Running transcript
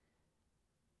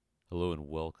Hello and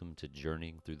welcome to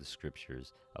Journeying Through the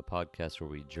Scriptures, a podcast where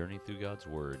we journey through God's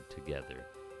Word together.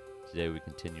 Today we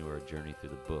continue our journey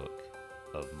through the book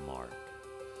of Mark.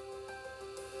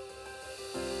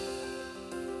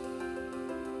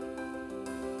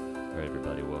 All right,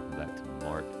 everybody, welcome back to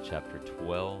Mark chapter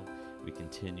 12. We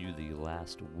continue the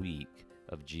last week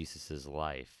of Jesus'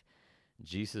 life.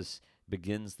 Jesus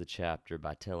begins the chapter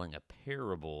by telling a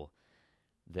parable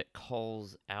that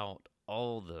calls out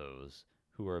all those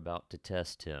who are about to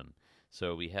test him.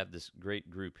 So we have this great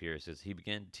group here. It says, he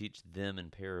began to teach them in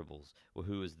parables. Well,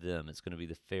 who is them? It's going to be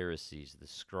the Pharisees, the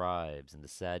scribes, and the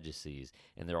Sadducees.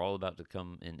 And they're all about to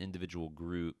come in individual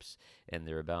groups, and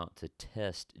they're about to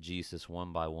test Jesus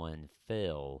one by one,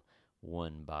 fail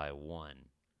one by one.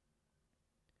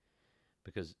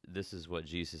 Because this is what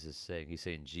Jesus is saying. He's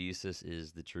saying Jesus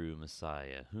is the true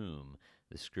Messiah, whom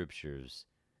the Scriptures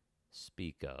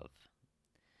speak of.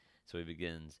 So he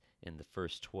begins in the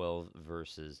first 12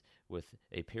 verses with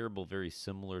a parable very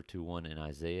similar to one in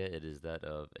Isaiah. It is that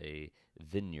of a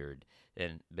vineyard.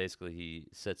 And basically he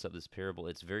sets up this parable.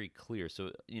 It's very clear.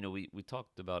 So, we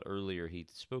talked about earlier, he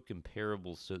spoke in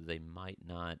parables so that they might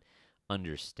not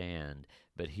understand.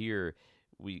 But here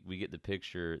we get the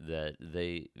picture that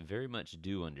they very much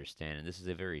do understand. And this is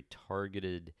a very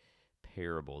targeted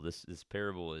parable. This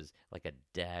parable is like a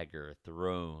dagger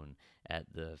thrown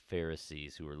at the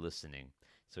Pharisees who were listening.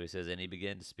 So he says, and he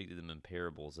began to speak to them in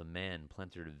parables. A man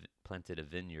planted a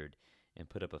vineyard and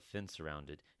put up a fence around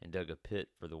it and dug a pit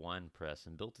for the winepress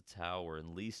and built a tower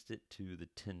and leased it to the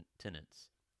tenants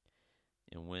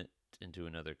and went into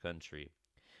another country.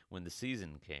 When the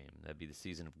season came, that'd be the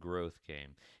season of growth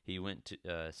came, he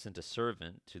sent a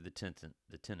servant to the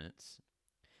tenants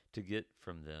to get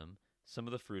from them some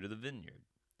of the fruit of the vineyard.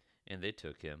 And they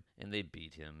took him, and they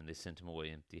beat him, and they sent him away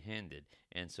empty-handed.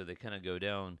 And so they kind of go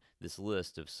down this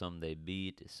list of some they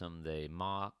beat, some they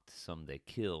mocked, some they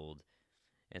killed.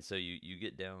 And so you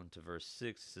get down to verse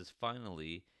 6. It says,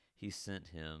 finally he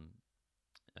sent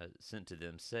to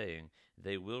them, saying,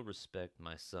 they will respect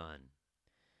my son.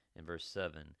 In verse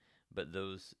 7, but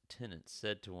those tenants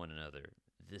said to one another,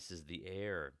 this is the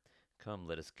heir. Come,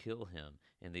 let us kill him,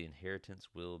 and the inheritance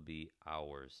will be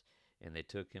ours. And they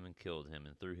took him and killed him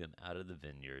and threw him out of the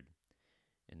vineyard.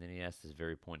 And then he asked this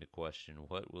very pointed question,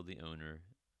 what will the owner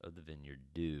of the vineyard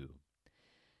do?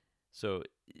 So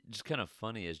just kind of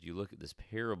funny as you look at this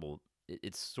parable,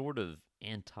 it's sort of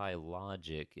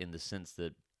anti-logic in the sense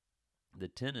that the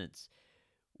tenants,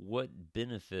 what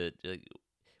benefit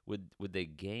would they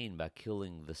gain by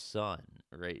killing the son?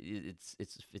 Right?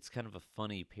 It's kind of a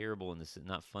funny parable in this,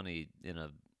 not funny in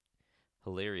a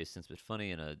hilarious sense, but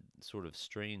funny in a sort of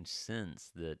strange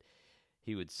sense that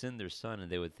he would send their son,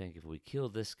 and they would think, if we kill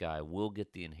this guy, we'll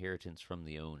get the inheritance from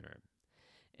the owner.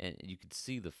 And you could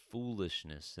see the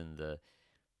foolishness and the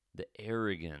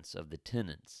arrogance of the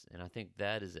tenants. And I think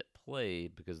that is at play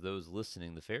because those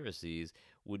listening, the Pharisees,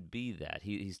 would be that.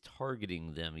 He's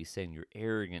targeting them. He's saying, you're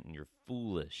arrogant and you're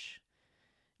foolish,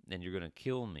 and you're going to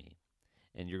kill me.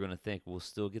 And you're going to think, we'll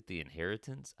still get the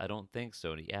inheritance? I don't think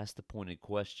so. And he asked the pointed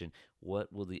question,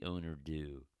 what will the owner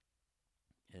do?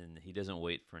 And he doesn't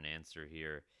wait for an answer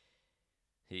here.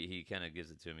 He kind of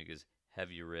gives it to him. He goes,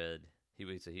 have you read?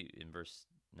 In verse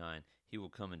 9, he will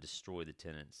come and destroy the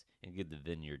tenants and give the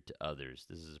vineyard to others.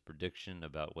 This is a prediction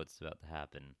about what's about to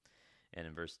happen. And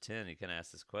in verse 10, he kind of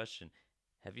asks this question,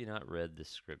 have you not read this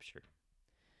scripture?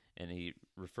 And he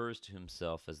refers to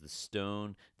himself as the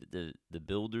stone that the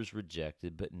builders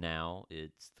rejected, but now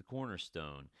it's the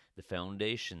cornerstone, the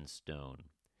foundation stone.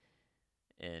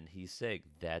 And he's saying,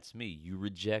 that's me. You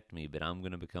reject me, but I'm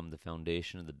going to become the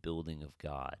foundation of the building of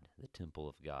God, the temple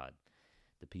of God,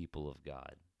 the people of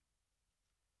God.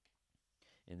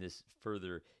 And this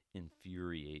further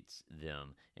infuriates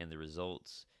them. And the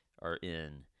results are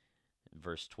in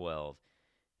verse 12.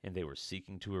 And they were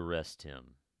seeking to arrest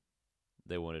him.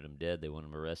 They wanted him dead. They wanted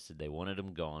him arrested. They wanted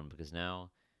him gone because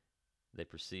now they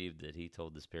perceived that he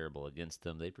told this parable against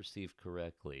them. They perceived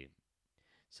correctly.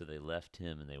 So they left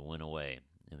him and they went away,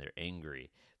 and they're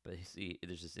angry. But you see,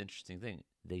 there's this interesting thing.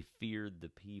 They feared the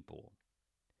people.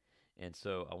 And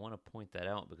so I want to point that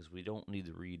out because we don't need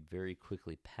to read very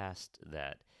quickly past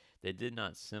that. They did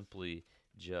not simply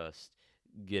just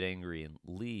get angry and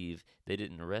leave. They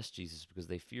didn't arrest Jesus because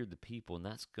they feared the people, and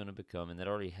that's going to become, and that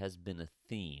already has been a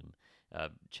theme.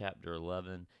 Chapter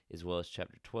 11 as well as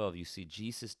chapter 12, you see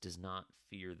Jesus does not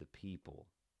fear the people.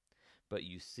 But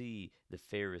you see the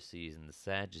Pharisees and the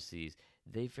Sadducees,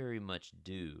 they very much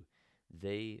do.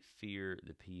 They fear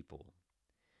the people.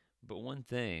 But one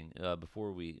thing,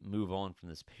 before we move on from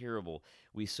this parable,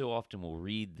 we so often will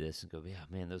read this and go, yeah,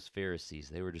 man, those Pharisees,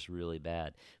 they were just really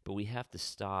bad. But we have to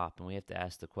stop and we have to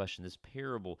ask the question. This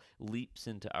parable leaps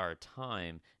into our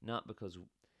time, not because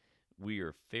we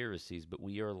are Pharisees, but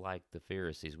we are like the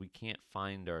Pharisees. We can't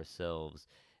find ourselves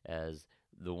as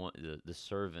the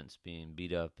servants being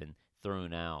beat up and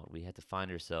thrown out. We have to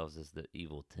find ourselves as the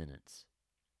evil tenants.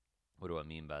 What do I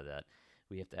mean by that?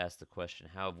 We have to ask the question,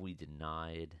 how have we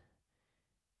denied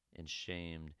and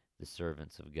shamed the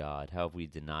servants of God? How have we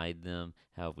denied them?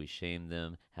 How have we shamed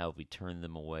them? How have we turned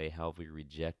them away? How have we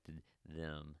rejected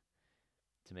them?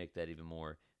 To make that even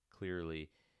more clear,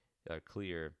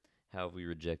 how have we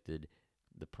rejected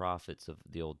the prophets of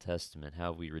the Old Testament?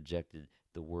 How have we rejected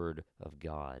the Word of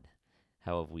God?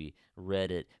 How have we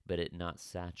read it, but it not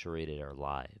saturated our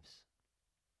lives?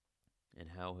 And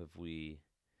how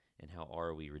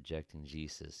are we rejecting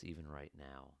Jesus even right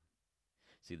now?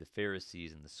 See, the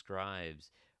Pharisees and the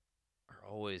scribes are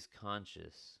always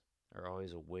conscious, are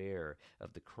always aware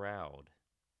of the crowd.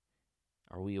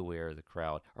 Are we aware of the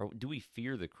crowd? Or do we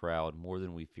fear the crowd more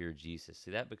than we fear Jesus?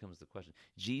 See, that becomes the question.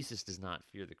 Jesus does not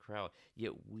fear the crowd,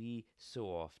 yet we so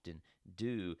often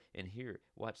do. And here,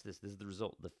 watch this. This is the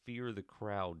result. The fear of the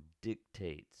crowd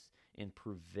dictates and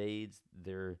pervades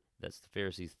that's the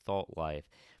Pharisees' thought life.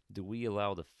 Do we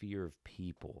allow the fear of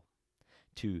people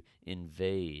to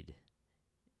invade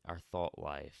our thought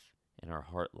life and our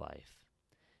heart life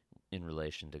in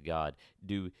relation to God?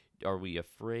 Are we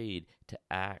afraid to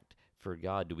act for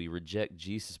God? Do we reject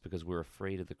Jesus because we're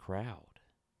afraid of the crowd?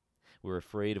 We're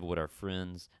afraid of what our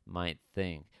friends might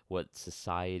think, what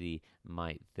society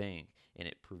might think, and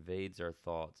it pervades our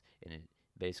thoughts, and it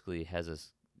basically has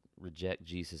us reject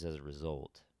Jesus as a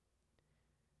result.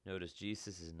 Notice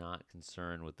Jesus is not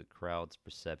concerned with the crowd's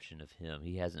perception of him.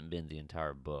 He hasn't been the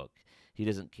entire book. He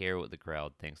doesn't care what the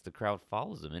crowd thinks. The crowd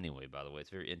follows him anyway, by the way.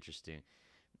 It's very interesting.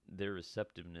 Their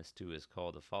receptiveness to his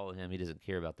call to follow him, he doesn't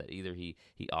care about that either. He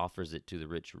offers it to the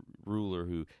rich ruler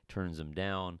who turns him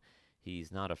down.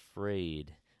 He's not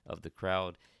afraid of the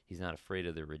crowd. He's not afraid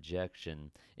of the rejection.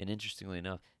 And interestingly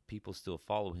enough, people still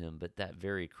follow him, but that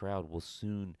very crowd will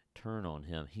soon turn on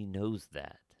him. He knows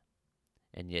that,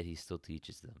 and yet he still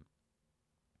teaches them.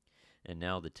 And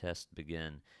now the tests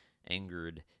begin.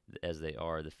 Angered as they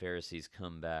are, the Pharisees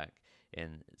come back.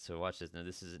 And so watch this. Now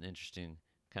this is an interesting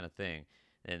kind of thing.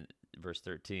 And verse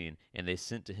 13, and they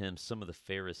sent to him some of the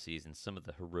Pharisees and some of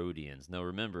the Herodians. Now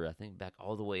remember, I think back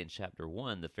all the way in chapter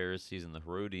 1, the Pharisees and the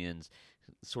Herodians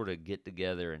sort of get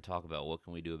together and talk about what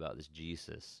can we do about this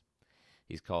Jesus.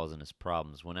 He's causing us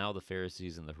problems. Well, now the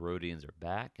Pharisees and the Herodians are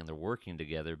back and they're working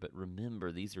together. But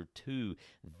remember, these are two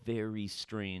very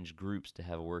strange groups to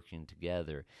have working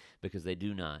together because they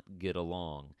do not get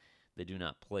along. They do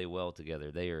not play well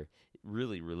together. They are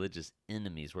really religious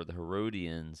enemies, where the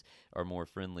Herodians are more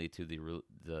friendly to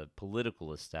the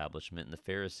political establishment and the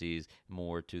Pharisees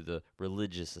more to the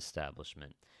religious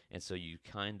establishment. And so you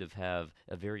kind of have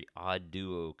a very odd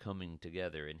duo coming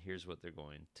together, and here's what they're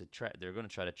going to try. They're going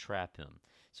to try to trap him.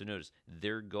 So notice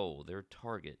their goal, their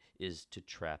target is to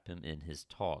trap him in his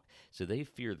talk. So they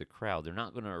fear the crowd. They're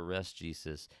not going to arrest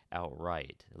Jesus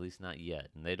outright, at least not yet.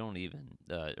 And they don't even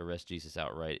arrest Jesus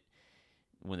outright.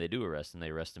 When they do arrest him, they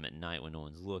arrest him at night when no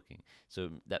one's looking. So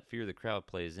that fear of the crowd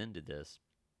plays into this.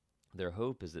 Their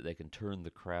hope is that they can turn the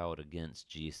crowd against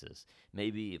Jesus.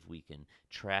 Maybe if we can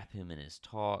trap him in his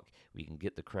talk, we can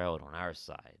get the crowd on our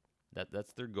side.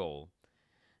 That's their goal.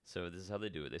 So this is how they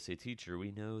do it. They say, "Teacher, we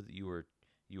know that you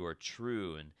are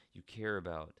true and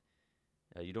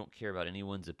you don't care about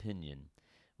anyone's opinion."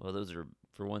 Well, those are,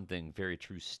 for one thing, very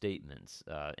true statements,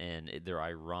 and they're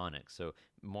ironic. So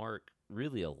Mark,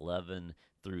 really 11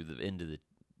 through the end of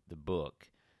the book,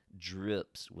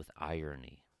 drips with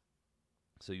irony.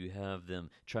 So you have them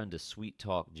trying to sweet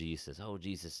talk Jesus. Oh,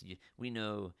 Jesus, we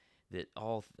know that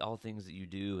all things that you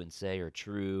do and say are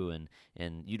true,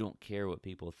 and you don't care what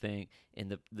people think. And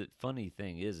the funny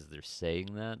thing is they're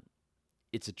saying that.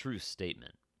 It's a true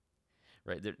statement,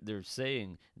 right? They're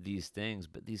saying these things,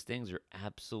 but these things are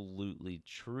absolutely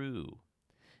true.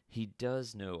 He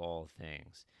does know all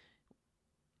things.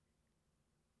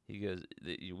 He goes,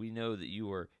 we know that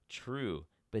you are true,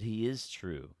 but he is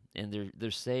true. And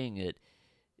they're saying it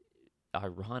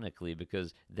ironically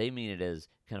because they mean it as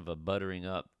kind of a buttering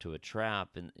up to a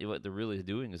trap, and what they're really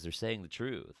doing is they're saying the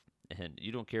truth. And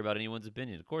you don't care about anyone's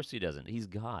opinion. Of course he doesn't. He's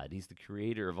God. He's the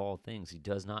creator of all things. He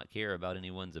does not care about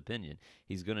anyone's opinion.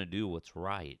 He's going to do what's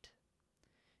right,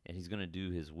 and he's going to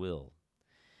do his will.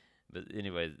 But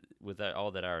anyway, with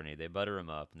all that irony, they butter him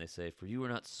up, and they say, "For you are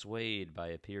not swayed by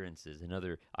appearances,"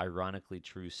 another ironically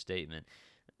true statement.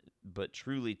 but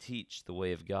truly teach the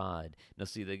way of God. Now,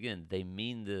 see, again, they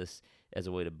mean this as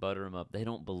a way to butter him up. They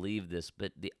don't believe this,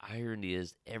 but the irony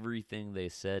is everything they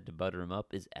said to butter him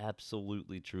up is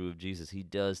absolutely true of Jesus. He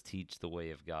does teach the way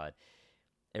of God.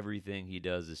 Everything he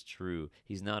does is true.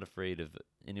 He's not afraid of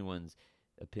anyone's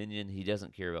opinion. He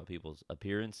doesn't care about people's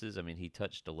appearances. I mean, he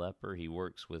touched a leper. He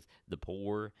works with the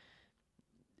poor.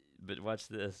 But watch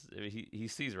this. I mean, he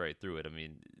sees right through it. I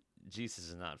mean, Jesus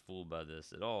is not fooled by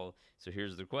this at all. So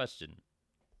here's the question: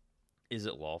 is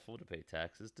it lawful to pay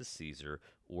taxes to Caesar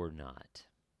or not?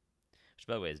 Which,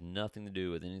 by the way, has nothing to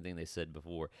do with anything they said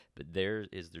before. But there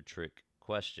is their trick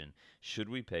question: should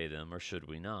we pay them or should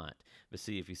we not? But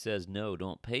see, if he says no,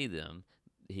 don't pay them,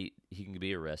 he can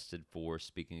be arrested for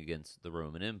speaking against the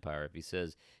Roman Empire. If he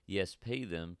says yes, pay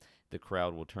them, the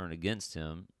crowd will turn against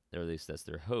him, or at least that's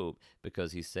their hope,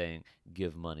 because he's saying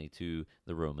give money to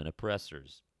the Roman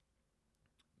oppressors.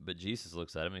 But Jesus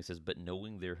looks at him and he says, but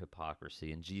knowing their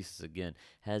hypocrisy, and Jesus again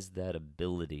has that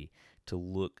ability to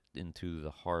look into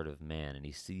the heart of man, and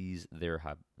he sees their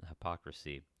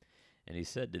hypocrisy. And he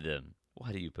said to them,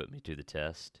 why do you put me to the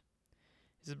test?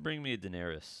 He said, bring me a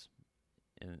denarius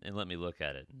and let me look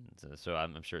at it. And so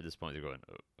I'm sure at this point they're going,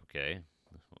 okay,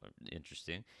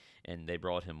 interesting. And they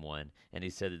brought him one, and he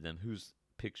said to them, whose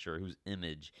picture, whose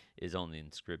image is on the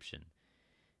inscription?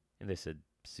 And they said,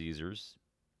 Caesar's.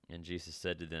 And Jesus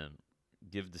said to them,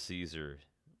 give to Caesar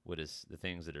what is the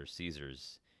things that are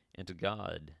Caesar's, and to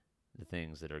God the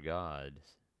things that are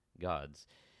God's.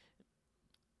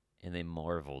 And they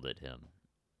marveled at him.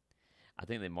 I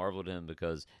think they marveled at him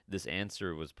because this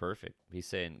answer was perfect. He's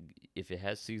saying, if it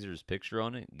has Caesar's picture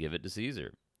on it, give it to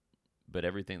Caesar. But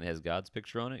everything that has God's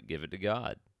picture on it, give it to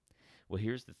God. Well,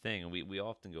 here's the thing, and we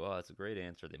often go, oh, that's a great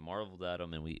answer. They marveled at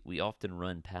him, and we often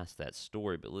run past that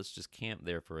story, but let's just camp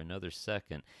there for another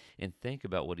second and think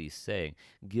about what he's saying.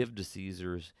 Give to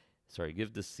Caesar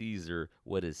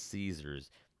what is Caesar's.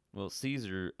 Well,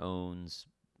 Caesar owns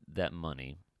that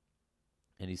money,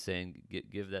 and he's saying,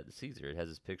 give that to Caesar. It has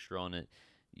his picture on it.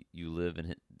 You live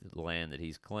in the land that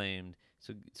he's claimed,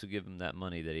 so give him that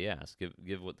money that he asked.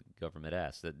 Give what the government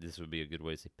asks. That this would be a good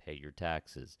way to say, pay your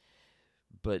taxes.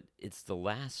 But it's the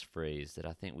last phrase that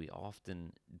I think we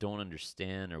often don't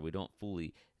understand or we don't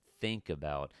fully think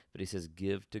about. But he says,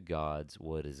 give to God's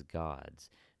what is God's.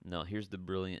 Now, here's the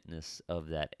brilliantness of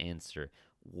that answer.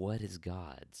 What is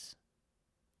God's?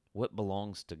 What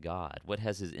belongs to God? What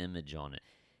has his image on it?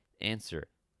 Answer,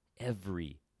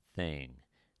 everything.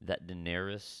 That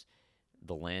denarius,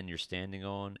 the land you're standing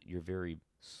on, your very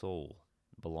soul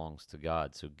belongs to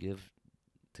God. So give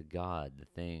to God the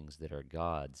things that are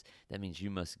God's. That means you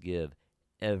must give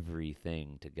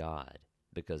everything to God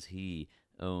because he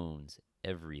owns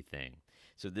everything.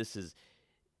 So this is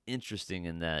interesting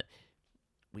in that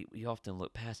we often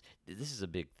look past. This is a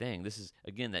big thing. This is,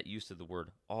 again, that use of the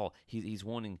word all. He's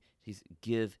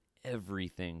give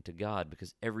everything to God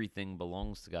because everything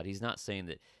belongs to God. He's not saying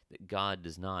that God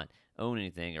does not own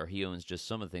anything or he owns just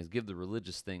some of the things. Give the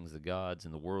religious things, the gods,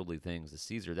 and the worldly things to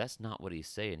Caesar. That's not what he's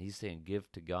saying. He's saying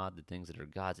give to God the things that are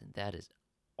God's, and that is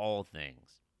all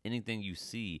things. Anything you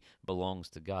see belongs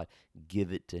to God.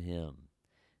 Give it to him.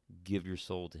 Give your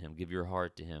soul to him. Give your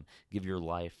heart to him. Give your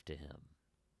life to him.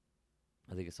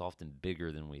 I think it's often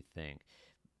bigger than we think.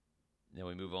 Now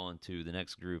we move on to the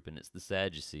next group, and it's the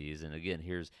Sadducees. And again,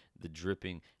 here's the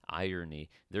dripping irony.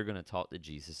 They're going to talk to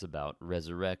Jesus about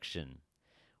resurrection.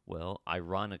 Well,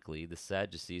 ironically, the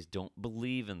Sadducees don't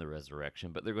believe in the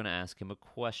resurrection, but they're going to ask him a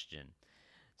question.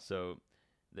 So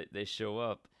they show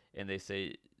up, and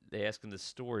they ask him this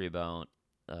story about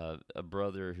a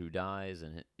brother who dies,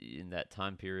 and in that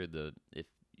time period, if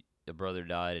a brother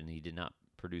died and he did not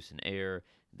produce an heir,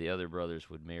 the other brothers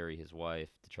would marry his wife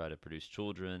to try to produce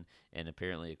children. And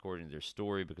apparently, according to their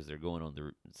story, because they're going on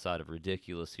the side of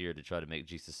ridiculous here to try to make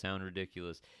Jesus sound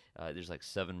ridiculous, there's like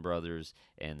 7 brothers,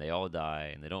 and they all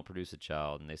die, and they don't produce a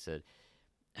child. And they said,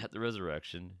 at the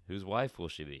resurrection, whose wife will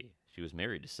she be? She was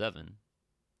married to 7.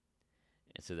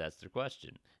 And so that's their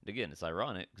question. And again, it's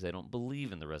ironic because they don't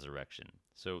believe in the resurrection.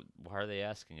 So why are they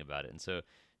asking about it? And so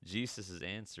Jesus'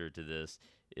 answer to this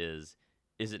is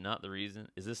this not the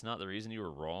reason you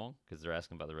were wrong? Because they're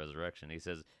asking about the resurrection. He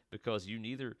says, because you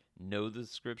neither know the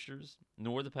scriptures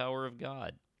nor the power of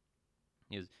God.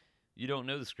 He goes, you don't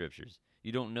know the scriptures.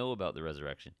 You don't know about the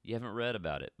resurrection. You haven't read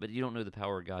about it, but you don't know the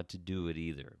power of God to do it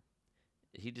either.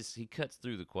 He cuts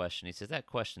through the question. He says that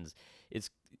question's it's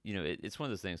one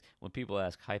of those things when people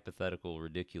ask hypothetical,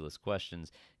 ridiculous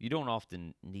questions, you don't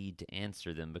often need to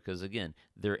answer them because again,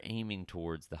 they're aiming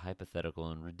towards the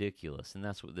hypothetical and ridiculous, and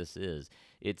that's what this is.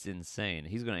 It's insane.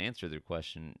 He's going to answer their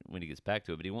question when he gets back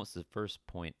to it, but he wants to first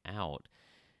point out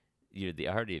The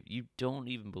irony of you don't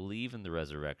even believe in the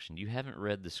resurrection. You haven't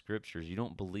read the scriptures. You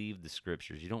don't believe the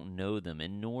scriptures. You don't know them,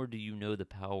 and nor do you know the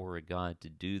power of God to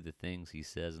do the things he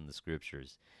says in the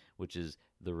scriptures, which is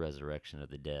the resurrection of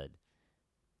the dead.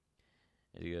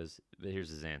 And he goes, but here's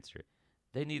his answer.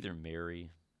 They neither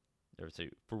marry, or say,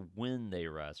 for when they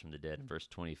rise from the dead, in verse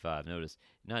 25. Notice,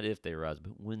 not if they rise,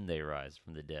 but when they rise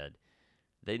from the dead.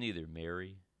 They neither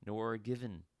marry nor are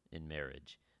given in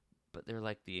marriage, but they're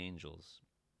like the angels.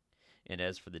 And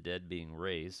as for the dead being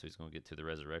raised, so he's going to get to the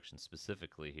resurrection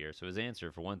specifically here. So his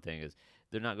answer, for one thing, is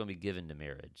they're not going to be given to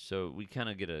marriage. So we kind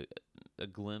of get a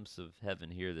glimpse of heaven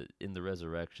here that in the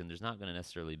resurrection, there's not going to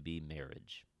necessarily be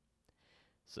marriage.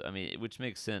 So, I mean, which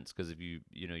makes sense because if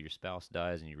your spouse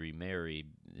dies and you remarry,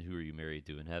 who are you married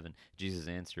to in heaven? Jesus'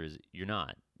 answer is you're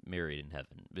not married in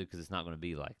heaven because it's not going to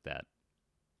be like that.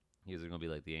 Because they're going to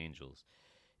be like the angels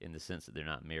in the sense that they're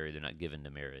not married, they're not given to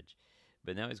marriage.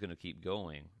 But now he's going to keep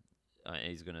going.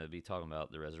 And he's going to be talking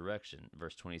about the resurrection.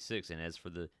 Verse 26, and as for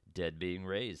the dead being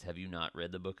raised, have you not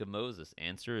read the book of Moses?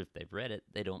 Answer, if they've read it,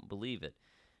 they don't believe it.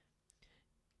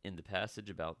 In the passage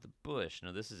about the bush,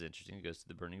 now this is interesting, he goes to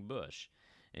the burning bush.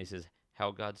 And he says,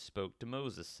 how God spoke to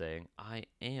Moses, saying, I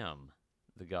am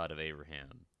the God of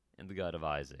Abraham, and the God of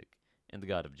Isaac, and the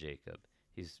God of Jacob.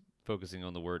 He's focusing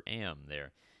on the word am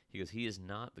there. He goes, he is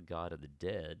not the God of the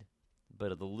dead,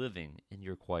 but of the living, and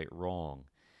you're quite wrong.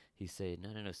 He's saying,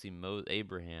 no. See,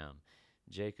 Abraham,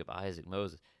 Jacob, Isaac,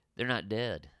 Moses, they're not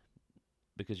dead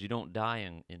because you don't die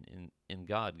in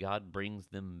God. God brings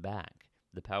them back.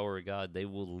 The power of God, they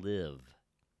will live.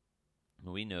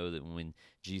 And we know that when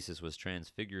Jesus was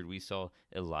transfigured, we saw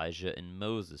Elijah and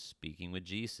Moses speaking with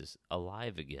Jesus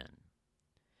alive again.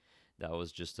 That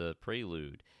was just a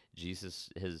prelude. Jesus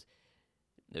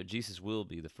will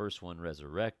be the first one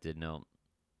resurrected. Now,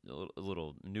 a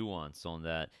little nuance on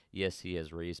that. Yes, he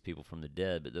has raised people from the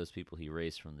dead, but those people he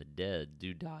raised from the dead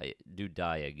do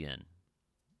die again.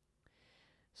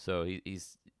 So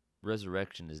he's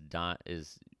resurrection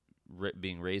is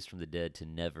being raised from the dead to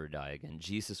never die again.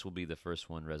 Jesus will be the first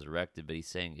one resurrected, but he's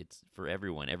saying it's for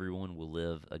everyone. Everyone will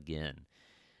live again.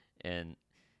 And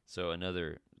so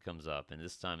another comes up, and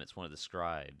this time it's one of the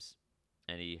scribes,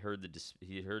 and he heard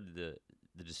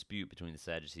the dispute between the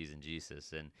Sadducees and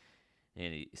Jesus, and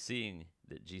seeing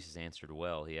that Jesus answered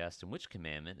well, he asked him, which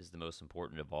commandment is the most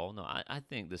important of all? No, I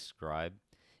think this scribe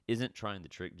isn't trying to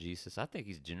trick Jesus. I think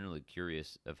he's genuinely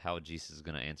curious of how Jesus is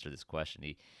going to answer this question.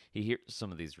 He hears some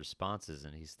of these responses,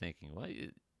 and he's thinking, well,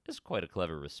 it's quite a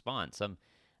clever response. I'm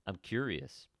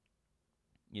curious.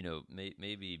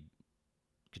 Maybe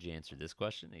could you answer this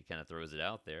question? He kind of throws it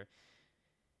out there.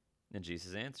 And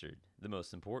Jesus answered, the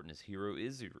most important is, Hear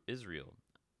Israel,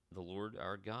 the Lord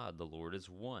our God, the Lord is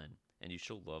one. And you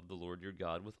shall love the Lord your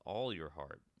God with all your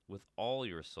heart, with all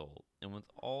your soul, and with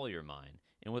all your mind,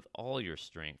 and with all your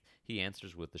strength. He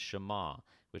answers with the Shema,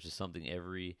 which is something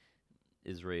every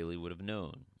Israeli would have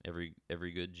known. Every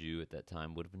good Jew at that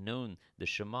time would have known the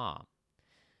Shema.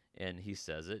 And he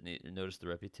says it, and notice the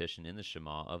repetition in the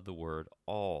Shema of the word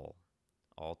all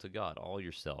to God, all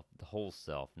yourself, the whole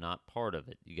self, not part of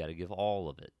it. You got to give all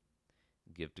of it.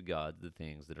 Give to God the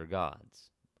things that are God's,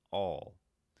 all.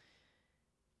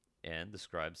 And the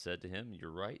scribe said to him,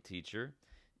 you're right, teacher.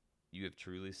 You have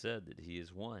truly said that he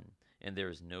is one, and there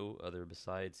is no other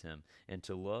besides him, and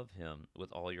to love him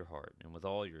with all your heart, and with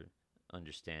all your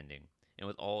understanding, and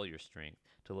with all your strength,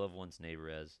 to love one's neighbor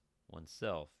as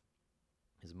oneself,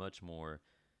 is much more.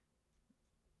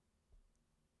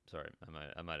 Sorry,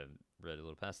 I might have read a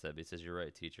little past that, but he says, you're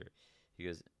right, teacher. He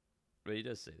goes, but he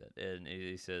does say that, and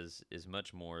he says, is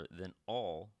much more than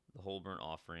all the whole burnt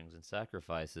offerings and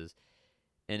sacrifices.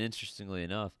 And interestingly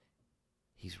enough,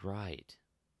 he's right.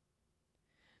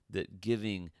 That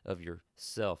giving of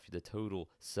yourself, the total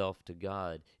self to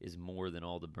God, is more than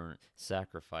all the burnt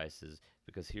sacrifices.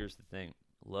 Because here's the thing,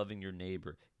 loving your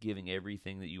neighbor, giving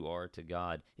everything that you are to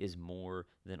God is more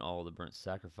than all the burnt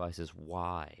sacrifices.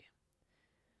 Why?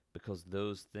 Because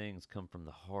those things come from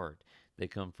the heart. They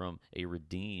come from a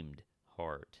redeemed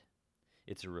heart.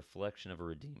 It's a reflection of a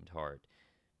redeemed heart.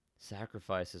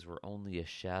 Sacrifices were only a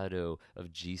shadow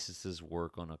of Jesus'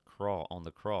 work on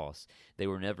the cross. They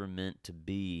were never meant to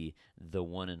be the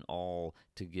one and all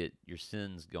to get your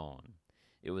sins gone.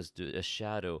 It was a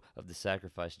shadow of the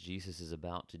sacrifice Jesus is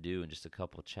about to do in just a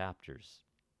couple chapters.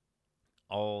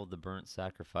 All the burnt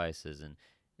sacrifices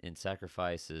and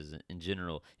sacrifices in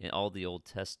general, and all the Old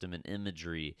Testament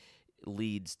imagery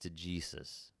leads to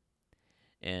Jesus.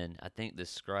 And I think this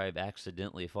scribe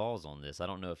accidentally falls on this. I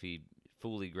don't know if he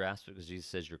fully grasp it, because Jesus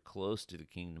says you're close to the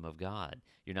kingdom of God.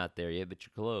 You're not there yet, but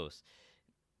you're close.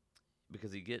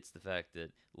 Because he gets the fact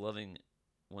that loving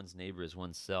one's neighbor as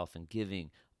oneself, and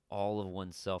giving all of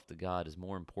oneself to God is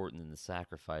more important than the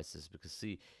sacrifices. Because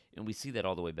see, and we see that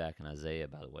all the way back in Isaiah,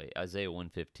 by the way. Isaiah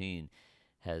 115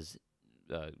 has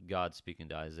God speaking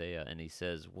to Isaiah, and he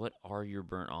says, "What are your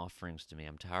burnt offerings to me?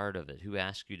 I'm tired of it. Who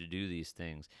asked you to do these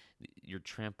things? You're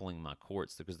trampling my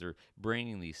courts," because they're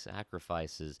bringing these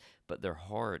sacrifices, but their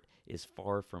heart is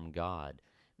far from God.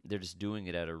 They're just doing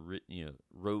it at a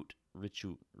rote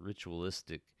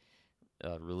ritualistic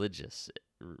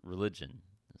religion.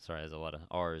 Sorry, there's a lot of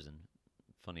R's and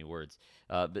funny words.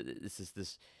 But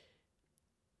this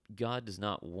God does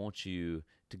not want you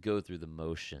to go through the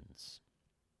motions.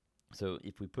 So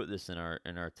if we put this in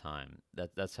our time,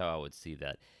 that's how I would see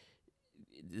that.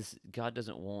 God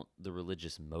doesn't want the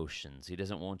religious motions. He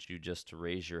doesn't want you just to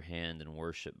raise your hand and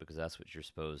worship because that's what you're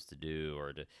supposed to do,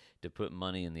 or to put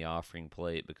money in the offering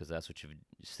plate because that's what you've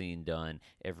seen done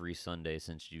every Sunday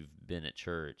since you've been at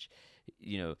church.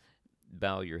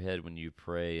 Bow your head when you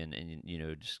pray, and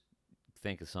just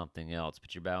think of something else,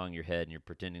 but you're bowing your head and you're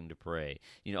pretending to pray.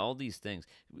 All these things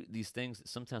that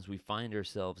sometimes we find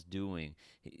ourselves doing,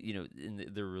 in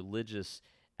the religious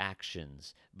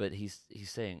actions. But he's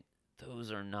saying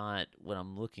those are not what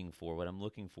I'm looking for. What I'm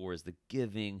looking for is the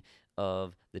giving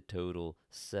of the total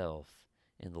self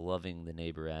and the loving the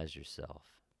neighbor as yourself,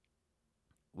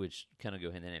 which kind of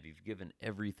go hand in hand. If you've given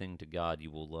everything to God,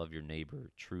 you will love your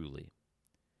neighbor truly.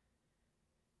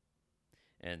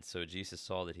 And so Jesus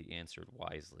saw that he answered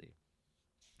wisely.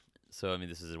 So,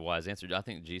 this is a wise answer. I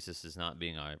think Jesus is not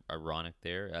being ironic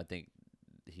there. I think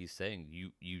he's saying,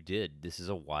 you did. This is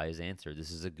a wise answer. This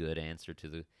is a good answer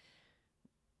to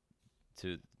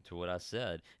what I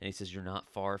said. And he says, you're not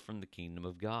far from the kingdom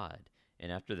of God.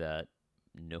 And after that,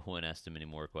 no one asked him any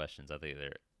more questions. I think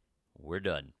we're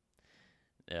done.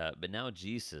 But now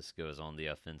Jesus goes on the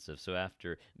offensive. So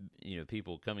after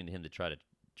people coming to him to try to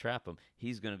trap him,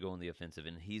 he's going to go on the offensive,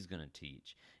 and he's going to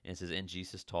teach. And it says, and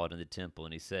Jesus taught in the temple,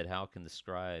 and he said, how can the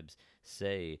scribes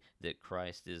say that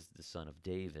Christ is the son of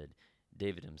David?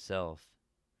 David himself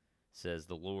says,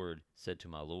 the Lord said to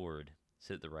my Lord,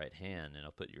 sit at the right hand, and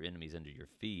I'll put your enemies under your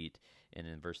feet. And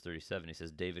in verse 37, he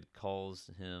says, David calls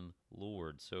him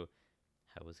Lord. So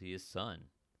how was he his son?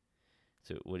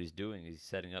 So what he's doing is he's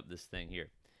setting up this thing here.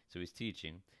 So he's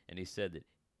teaching, and he said that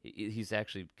he's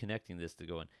actually connecting this to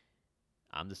going,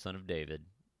 I'm the son of David,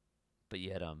 but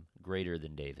yet I'm greater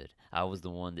than David. I was the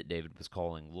one that David was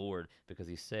calling Lord, because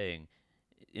he's saying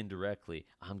indirectly,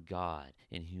 I'm God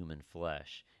in human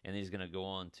flesh. And he's going to go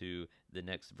on to the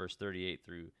next verse 38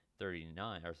 through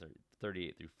 39, or sorry,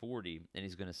 38 through 40, and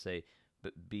he's going to say,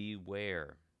 but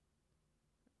beware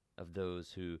of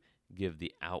those who give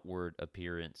the outward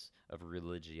appearance of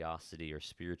religiosity or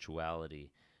spirituality,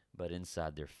 but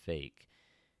inside they're fake.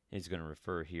 He's going to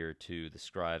refer here to the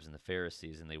scribes and the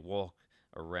Pharisees, and they walk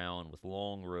around with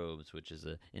long robes, which is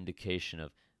an indication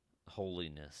of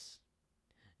holiness,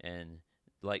 and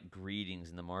like greetings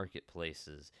in the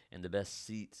marketplaces, and the best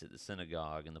seats at the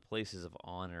synagogue, and the places of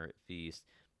honor at feast,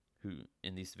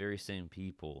 and these very same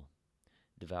people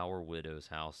devour widows'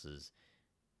 houses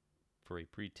for a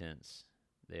pretense.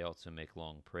 They also make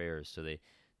long prayers. So they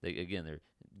again, they're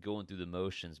going through the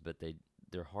motions, but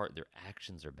their heart, their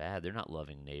actions are bad. They're not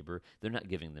loving neighbor. They're not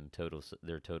giving them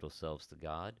their total selves to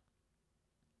God.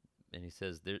 And he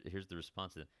says, here's the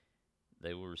response to them.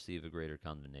 They will receive a greater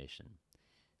condemnation.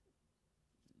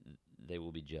 They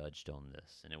will be judged on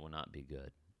this, and it will not be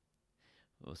good.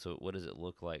 So what does it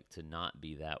look like to not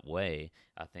be that way?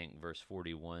 I think verse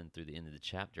 41 through the end of the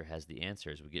chapter has the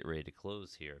answer as we get ready to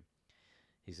close here.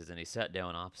 He says, and he sat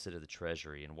down opposite of the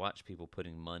treasury and watched people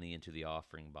putting money into the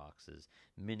offering boxes.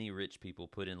 Many rich people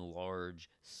put in large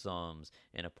sums,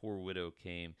 and a poor widow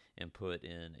came and put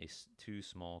in 2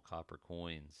 small copper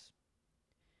coins,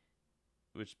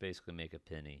 which basically make a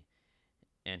penny.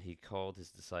 And he called his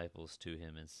disciples to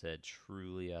him and said,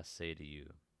 truly I say to you,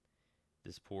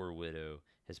 this poor widow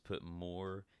has put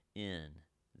more in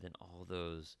than all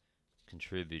those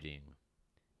contributing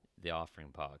the offering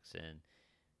box. And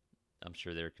I'm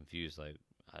sure they're confused, like,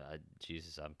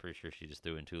 Jesus, I'm pretty sure she just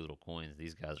threw in 2 little coins.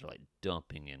 These guys are like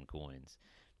dumping in coins.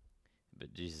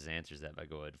 But Jesus answers that by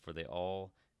going, for they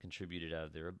all contributed out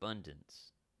of their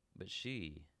abundance, but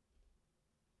she,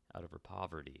 out of her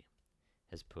poverty,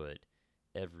 has put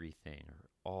everything, or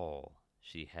all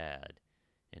she had,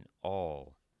 and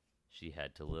all she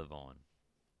had to live on.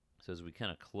 So as we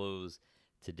kind of close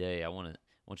today, I want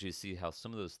you to see how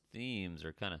some of those themes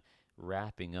are kind of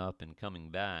wrapping up and coming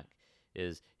back.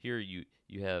 Is here you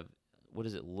have, what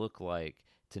does it look like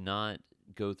to not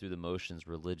go through the motions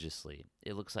religiously?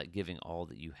 It looks like giving all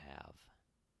that you have.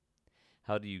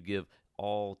 How do you give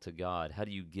all to God. How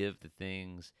do you give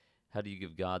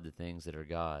God the things that are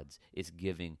God's? It's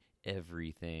giving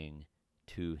everything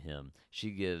to him. She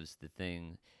gives the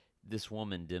thing. This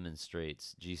woman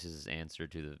demonstrates Jesus' answer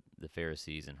to the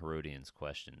Pharisees and Herodians'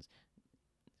 question,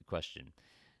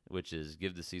 which is,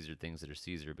 give to Caesar things that are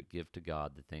Caesar, but give to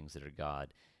God the things that are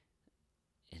God.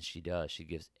 And she does. She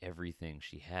gives everything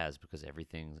she has because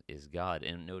everything is God.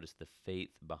 And notice the faith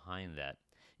behind that.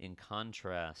 In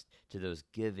contrast to those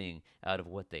giving out of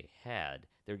what they had,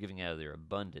 they're giving out of their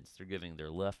abundance. They're giving their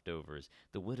leftovers.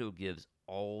 The widow gives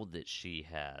all that she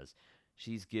has.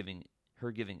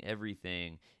 Her giving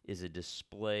everything is a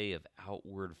display of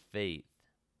outward faith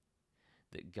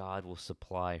that God will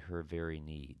supply her very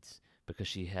needs because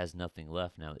she has nothing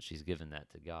left now that she's given that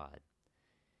to God.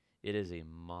 It is a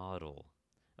model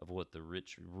of what the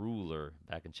rich ruler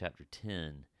back in chapter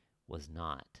 10 was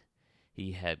not.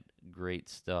 He had great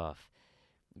stuff,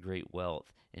 great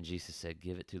wealth, and Jesus said,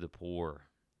 give it to the poor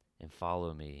and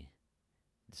follow me.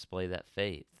 Display that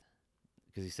faith.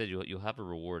 Because he said you'll have a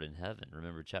reward in heaven.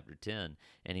 Remember chapter 10,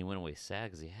 and he went away sad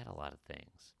because he had a lot of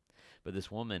things. But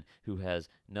this woman who has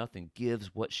nothing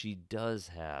gives what she does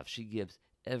have. She gives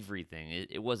everything.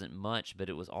 It wasn't much, but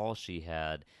it was all she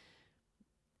had.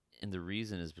 And the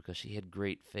reason is because she had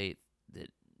great faith that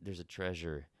there's a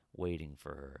treasure waiting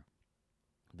for her.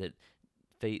 That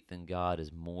faith in God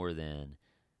is more than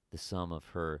the sum of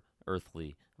her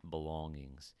earthly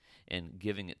belongings. And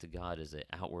giving it to God is an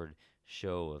outward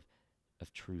show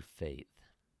of true faith.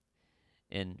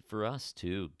 And for us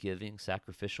too,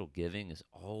 sacrificial giving is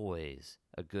always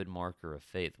a good marker of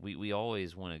faith. We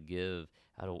always want to give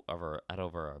out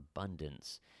of our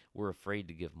abundance. We're afraid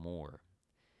to give more.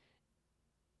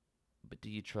 But do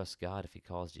you trust God if he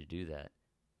calls you to do that?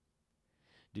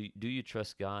 Do you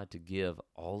trust God to give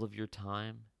all of your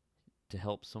time to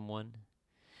help someone?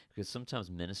 Because sometimes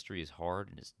ministry is hard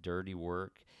and it's dirty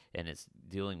work and it's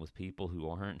dealing with people who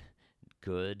aren't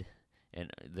good and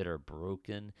that are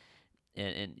broken.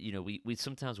 And you know, we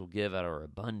sometimes will give out our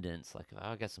abundance, like,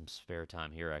 oh, I got some spare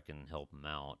time here, I can help them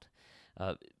out.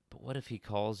 But what if he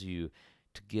calls you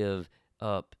to give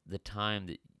up the time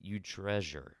that you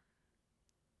treasure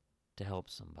to help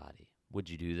somebody? Would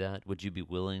you do that? Would you be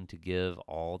willing to give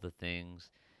all the things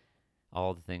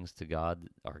to God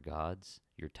that are God's?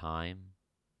 Your time,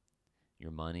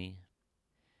 your money,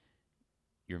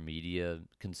 your media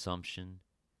consumption,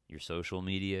 your social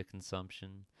media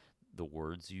consumption, the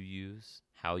words you use,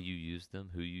 how you use them,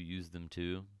 who you use them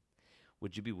to?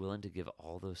 Would you be willing to give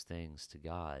all those things to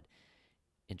God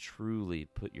and truly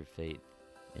put your faith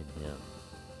in him?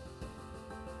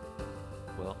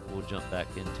 Well, we'll jump back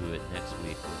into it next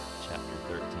week with chapter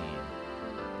 13.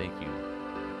 Thank you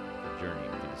for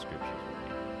journeying through the scriptures.